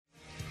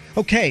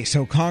Okay,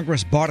 so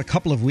Congress bought a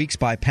couple of weeks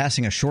by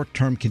passing a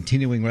short-term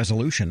continuing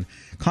resolution.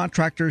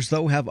 Contractors,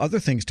 though, have other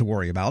things to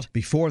worry about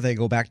before they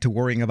go back to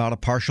worrying about a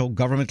partial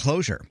government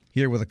closure.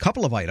 Here with a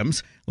couple of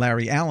items,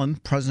 Larry Allen,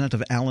 president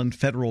of Allen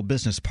Federal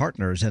Business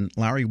Partners. And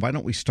Larry, why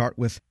don't we start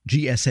with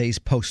GSA's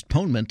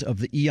postponement of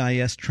the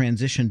EIS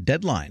transition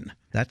deadline?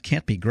 That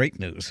can't be great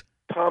news.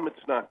 Tom,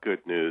 it's not good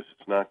news.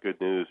 It's not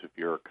good news if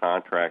you're a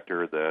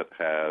contractor that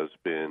has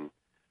been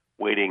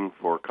waiting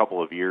for a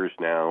couple of years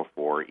now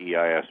for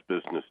EIS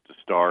business to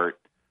start,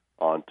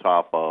 on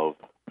top of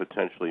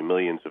potentially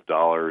millions of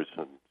dollars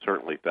and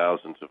certainly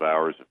thousands of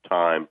hours of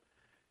time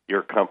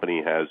your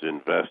company has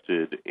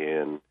invested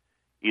in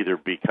either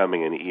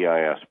becoming an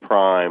EIS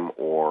prime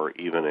or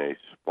even a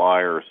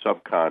supplier or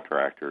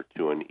subcontractor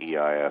to an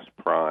EIS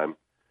prime.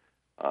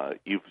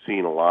 You've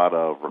seen a lot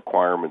of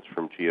requirements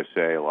from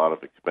GSA, a lot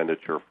of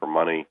expenditure for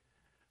money.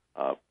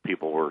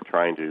 People were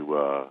trying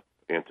to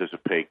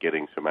anticipate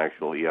getting some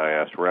actual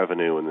EIS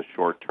revenue in the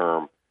short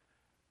term.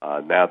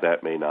 Now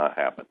that may not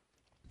happen.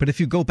 But if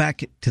you go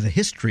back to the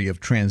history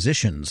of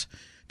transitions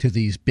to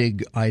these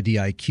big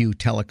IDIQ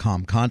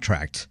telecom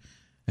contracts,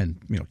 and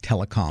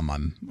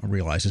telecom, I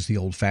realize is the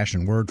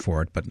old-fashioned word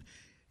for it, but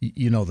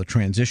the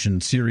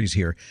transition series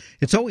here,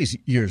 it's always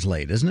years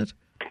late, isn't it?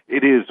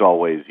 It is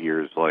always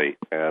years late.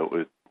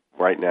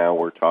 Right now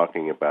we're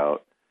talking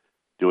about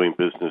doing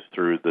business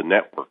through the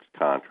networks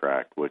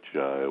contract, which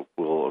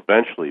will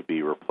eventually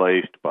be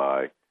replaced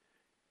by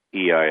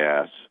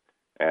EIS.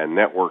 And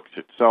networks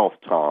itself,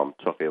 Tom,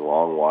 took a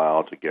long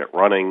while to get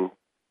running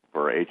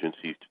for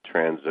agencies to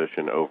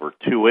transition over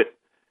to it.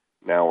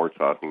 Now we're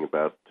talking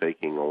about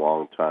taking a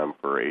long time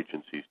for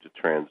agencies to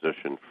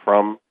transition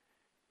from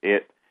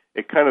it.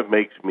 It kind of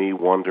makes me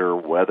wonder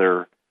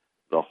whether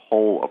the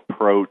whole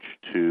approach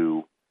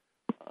to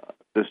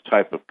this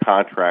type of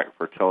contract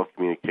for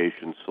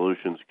telecommunications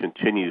solutions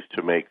continues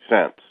to make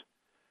sense.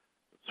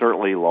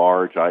 Certainly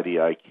large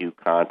IDIQ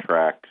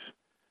contracts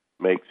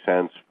make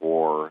sense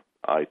for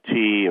IT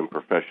and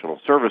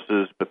professional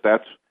services, but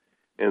that's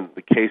in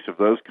the case of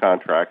those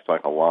contracts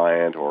like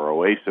Alliant or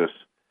Oasis,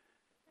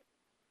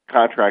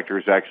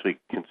 contractors actually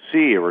can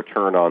see a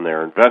return on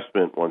their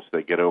investment once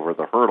they get over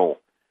the hurdle.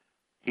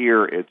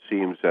 Here it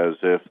seems as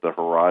if the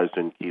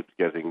horizon keeps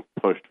getting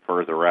pushed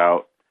further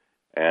out,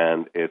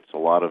 and it's a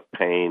lot of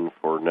pain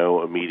for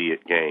no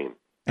immediate gain.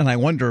 And I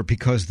wonder,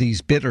 because these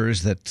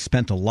bidders that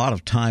spent a lot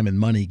of time and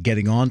money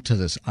getting onto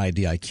this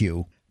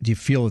IDIQ, do you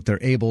feel that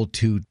they're able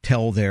to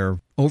tell their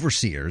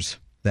overseers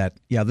that,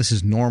 this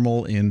is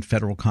normal in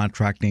federal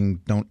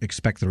contracting, don't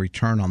expect the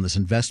return on this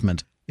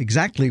investment,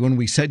 exactly when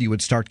we said you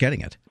would start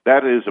getting it?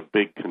 That is a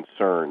big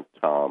concern,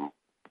 Tom.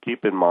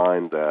 Keep in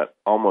mind that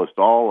almost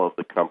all of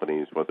the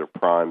companies, whether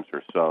primes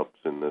or subs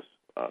in this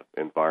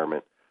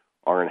environment,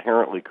 are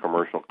inherently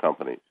commercial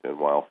companies. And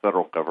while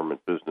federal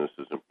government business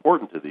is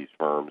important to these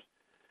firms,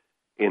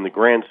 in the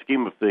grand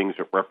scheme of things,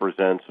 it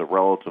represents a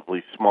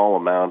relatively small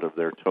amount of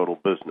their total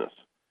business.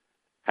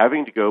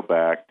 Having to go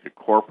back to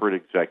corporate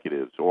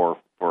executives or,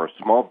 for a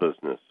small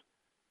business,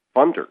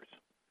 funders,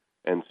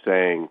 and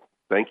saying,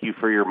 thank you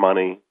for your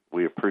money,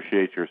 we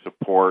appreciate your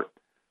support.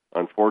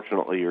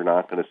 Unfortunately, you're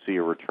not going to see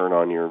a return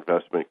on your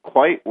investment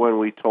quite when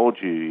we told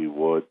you you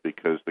would,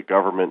 because the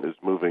government is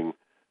moving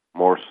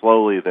more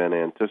slowly than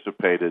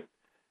anticipated.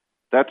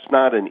 That's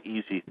not an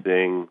easy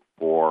thing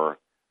for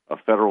a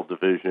federal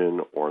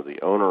division or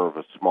the owner of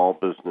a small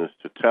business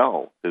to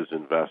tell his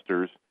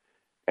investors,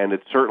 and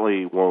it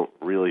certainly won't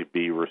really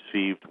be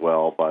received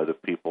well by the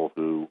people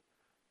who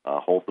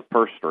hold the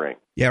purse string.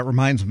 Yeah, it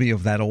reminds me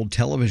of that old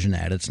television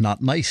ad. It's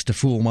not nice to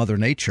fool Mother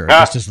Nature,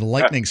 just as the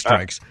lightning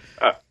strikes.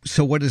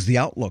 So what is the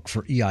outlook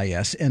for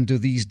EIS, and do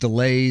these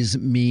delays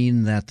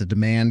mean that the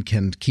demand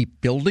can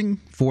keep building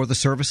for the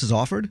services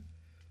offered?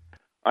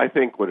 I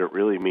think what it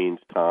really means,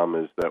 Tom,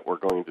 is that we're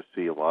going to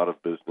see a lot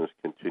of business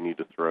continue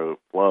to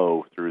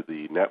flow through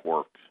the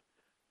networks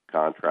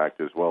contract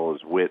as well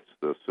as WITS,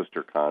 the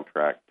sister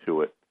contract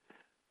to it.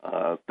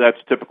 That's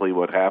typically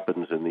what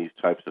happens in these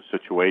types of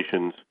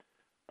situations.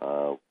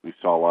 We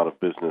saw a lot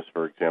of business,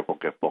 for example,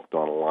 get booked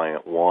on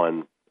Alliant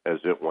 1 as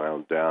it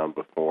wound down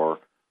before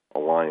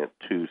Alliant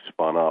 2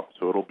 spun up.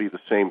 So it'll be the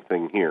same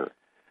thing here.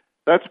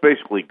 That's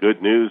basically good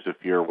news if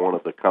you're one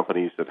of the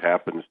companies that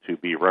happens to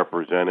be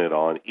represented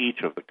on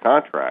each of the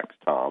contracts,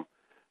 Tom.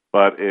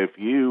 But if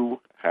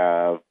you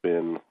have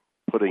been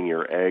putting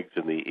your eggs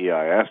in the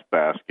EIS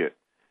basket,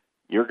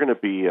 you're going to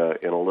be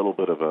in a little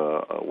bit of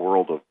a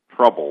world of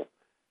trouble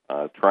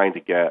trying to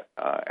get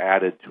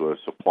added to a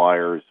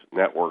supplier's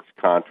networks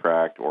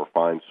contract or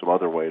find some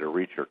other way to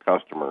reach your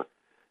customer.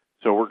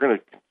 So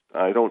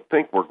I don't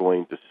think we're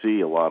going to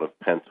see a lot of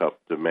pent-up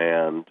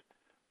demand.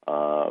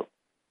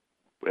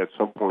 At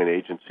some point,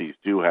 agencies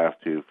do have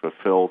to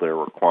fulfill their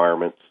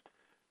requirements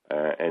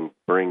and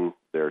bring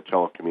their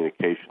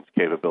telecommunications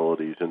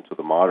capabilities into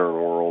the modern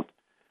world.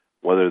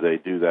 Whether they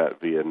do that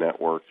via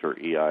networks or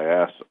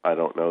EIS, I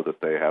don't know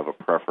that they have a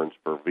preference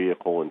for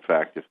vehicle. In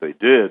fact, if they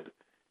did,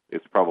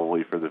 it's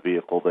probably for the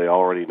vehicle they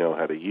already know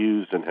how to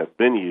use and have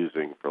been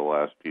using for the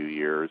last few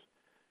years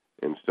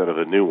instead of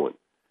a new one.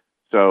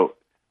 So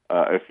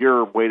if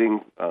you're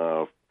waiting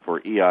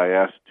for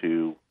EIS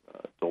to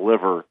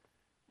deliver,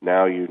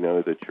 now you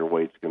know that your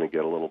wait's going to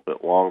get a little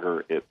bit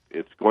longer.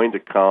 It's going to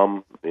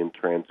come in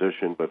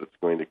transition, but it's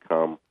going to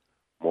come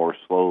more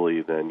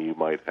slowly than you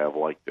might have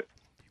liked it.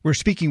 We're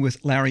speaking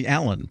with Larry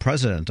Allen,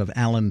 president of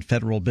Allen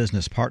Federal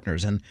Business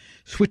Partners. And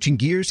switching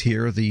gears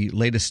here, the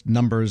latest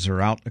numbers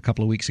are out a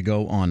couple of weeks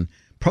ago on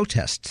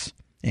protests,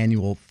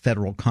 annual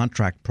federal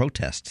contract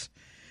protests.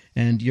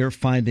 And you're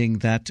finding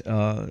that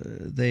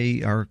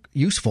they are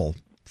useful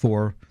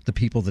for the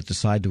people that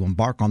decide to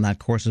embark on that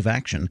course of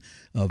action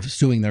of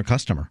suing their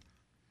customer.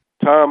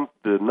 Tom,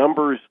 the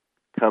numbers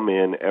come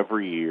in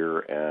every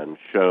year and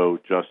show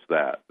just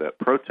that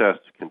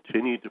protests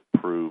continue to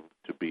prove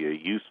to be a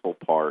useful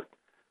part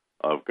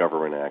of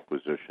government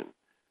acquisition.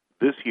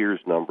 This year's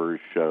numbers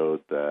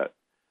showed that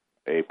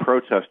a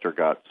protester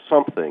got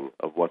something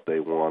of what they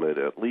wanted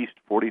at least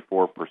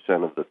 44%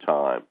 of the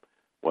time,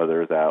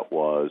 whether that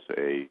was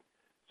a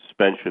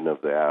suspension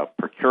of the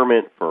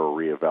procurement for a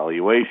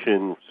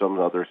reevaluation, some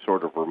other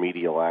sort of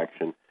remedial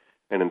action.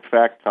 And in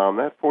fact, Tom,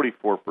 that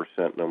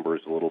 44% number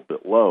is a little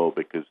bit low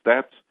because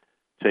that's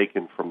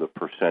taken from the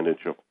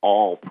percentage of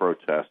all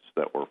protests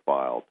that were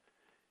filed.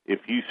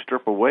 If you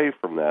strip away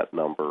from that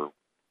number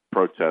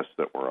protests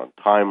that were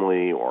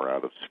untimely or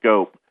out of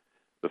scope,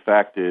 the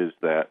fact is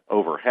that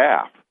over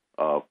half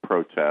of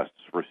protests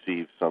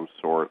received some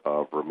sort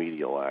of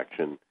remedial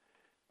action,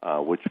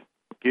 which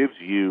gives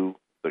you,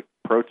 the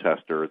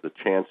protester, the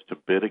chance to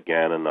bid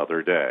again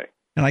another day.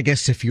 And I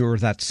guess if you're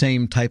that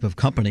same type of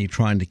company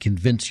trying to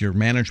convince your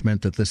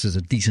management that this is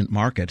a decent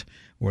market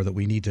or that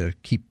we need to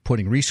keep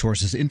putting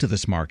resources into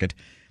this market,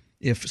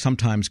 if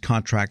sometimes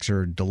contracts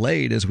are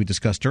delayed, as we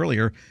discussed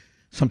earlier,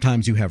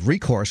 sometimes you have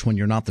recourse when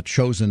you're not the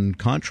chosen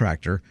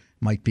contractor,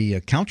 might be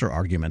a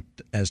counter-argument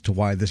as to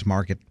why this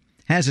market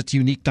has its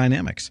unique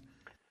dynamics.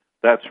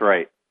 That's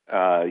right.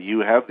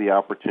 You have the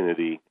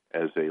opportunity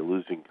as a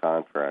losing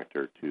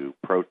contractor to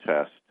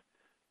protest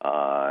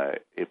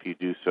if you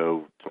do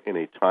so in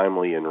a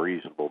timely and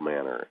reasonable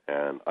manner.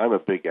 And I'm a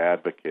big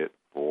advocate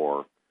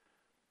for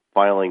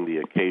filing the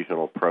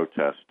occasional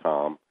protest,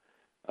 Tom.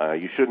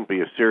 You shouldn't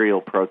be a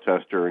serial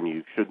protester, and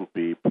you shouldn't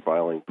be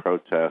filing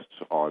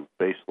protests on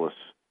baseless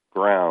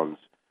grounds.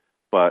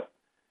 But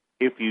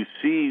if you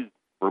see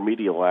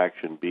remedial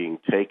action being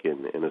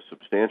taken in a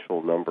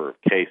substantial number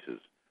of cases,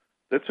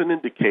 that's an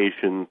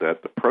indication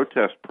that the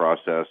protest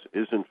process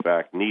is in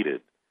fact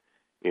needed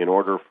in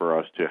order for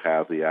us to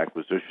have the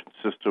acquisition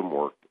system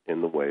work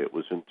in the way it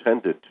was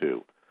intended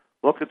to.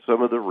 Look at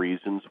some of the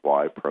reasons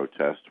why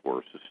protests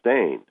were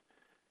sustained.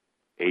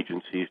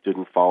 Agencies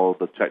didn't follow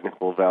the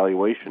technical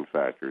evaluation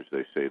factors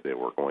they say they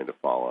were going to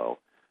follow.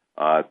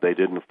 They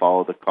didn't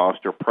follow the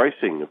cost or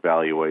pricing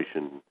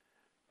evaluation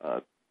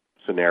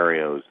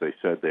scenarios they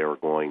said they were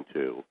going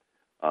to.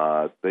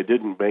 They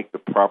didn't make the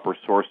proper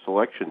source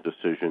selection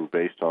decision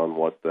based on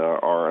what the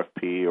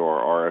RFP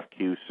or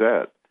RFQ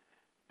said.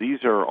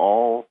 These are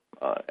all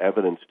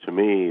evidence to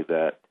me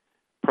that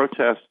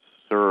protests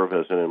serve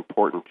as an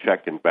important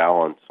check and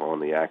balance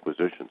on the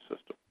acquisition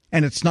system.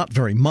 And it's not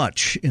very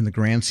much in the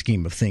grand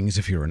scheme of things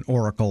if you're an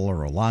Oracle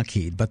or a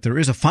Lockheed, but there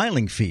is a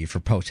filing fee for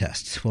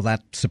protests. Will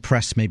that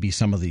suppress maybe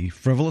some of the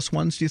frivolous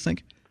ones, do you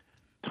think?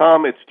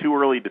 Tom, it's too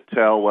early to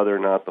tell whether or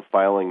not the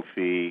filing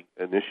fee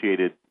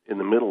initiated in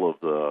the middle of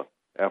the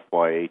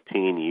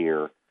FY18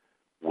 year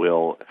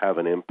will have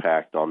an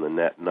impact on the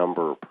net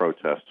number of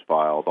protests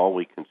filed. All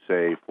we can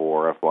say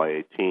for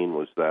FY18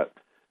 was that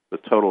the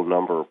total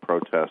number of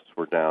protests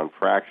were down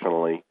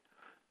fractionally.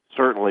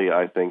 Certainly,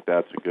 I think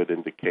that's a good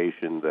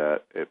indication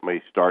that it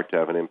may start to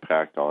have an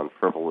impact on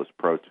frivolous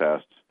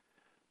protests.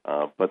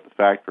 But the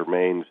fact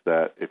remains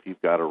that if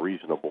you've got a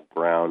reasonable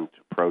ground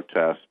to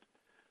protest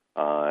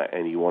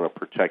and you want to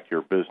protect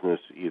your business,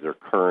 either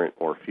current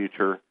or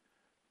future,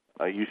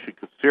 you should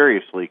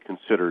seriously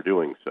consider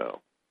doing so.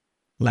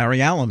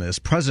 Larry Allen is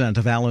president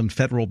of Allen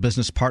Federal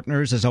Business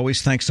Partners. As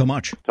always, thanks so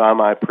much.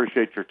 Tom, I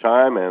appreciate your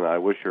time, and I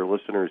wish your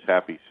listeners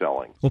happy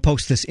selling. We'll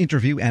post this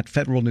interview at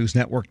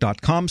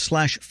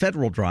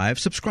federalnewsnetwork.com/Federal Drive.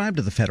 Subscribe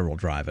to the Federal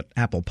Drive at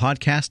Apple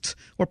Podcasts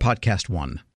or Podcast One.